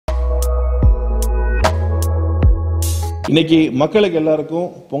இன்னைக்கு மக்களுக்கு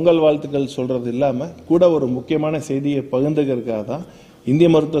எல்லாருக்கும் பொங்கல் வாழ்த்துக்கள் சொல்றது இல்லாம கூட ஒரு முக்கியமான செய்தியை பகிர்ந்துக்கிறதுக்காக தான் இந்திய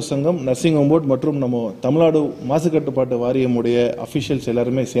மருத்துவ சங்கம், நர்சிங் ஹோம் போர்டு மற்றும் நம்ம தமிழ்நாடு மாசு கட்டுப்பாட்டு வாரியமுடைய அஃபிஷியல்ஸ்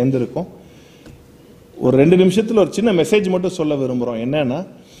எல்லாருமே சேர்ந்திருக்கோம். ஒரு 2 நிமிஷத்துல ஒரு சின்ன மெசேஜ் மட்டும் சொல்ல விரும்புறோம். என்னன்னா,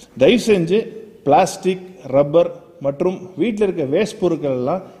 தயவு செஞ்சு பிளாஸ்டிக், ரப்பர் மற்றும் வீட்டில் இருக்க வேஸ்ட் பொருட்கள்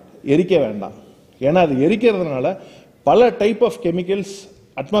எல்லாம் எரிக்க வேண்டாம். ஏன்னா அது எரிக்கிறதுனால பல டைப் ஆஃப் கெமிக்கல்ஸ்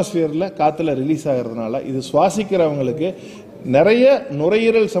அட்மாஸ்பியர்ல காத்துல ரிலீஸ் ஆகிறதுனால இது சுவாசிக்கிறவங்களுக்கு நிறைய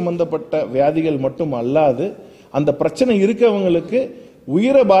நுரையீரல் சம்பந்தப்பட்ட வியாதிகள் மட்டும் அல்லாது அந்த பிரச்சனை இருக்கவங்களுக்கு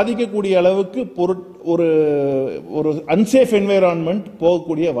உயிரை பாதிக்கக்கூடிய அளவுக்கு ஒரு அன்சேஃப் என்வைரான்மெண்ட்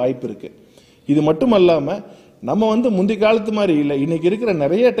போகக்கூடிய வாய்ப்பு இருக்கு. இது மட்டும் அல்லாம நம்ம முந்தி காலத்து மாதிரி இல்லை. இன்னைக்கு இருக்கிற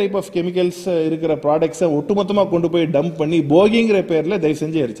நிறைய டைப் ஆஃப் கெமிக்கல்ஸ் இருக்கிற ப்ராடக்ட்ஸை ஒட்டுமொத்தமாக கொண்டு போய் டம்ப் பண்ணி போகிங்கிற பேரில் தயவு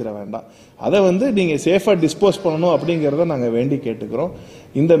செஞ்சு எரிச்சிட வேண்டாம். அதை நீங்கள் சேஃபாக டிஸ்போஸ் பண்ணணும் அப்படிங்கிறத நாங்கள் வேண்டி கேட்டுக்கிறோம்.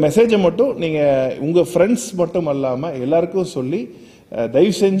 இந்த மெசேஜை மட்டும் நீங்கள் உங்கள் ஃப்ரெண்ட்ஸ் மட்டும் அல்லாமல் எல்லாருக்கும் சொல்லி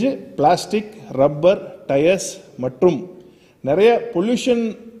தயவு செஞ்சு பிளாஸ்டிக், ரப்பர், டயர்ஸ் மற்றும் நிறைய பொல்யூஷன்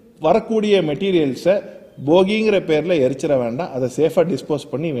வரக்கூடிய மெட்டீரியல்ஸை போகிங்கிற பேரில் எரிச்சிட வேண்டாம். அதை சேஃபாக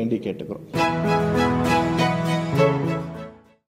டிஸ்போஸ் பண்ணி வேண்டி கேட்டுக்கிறோம்.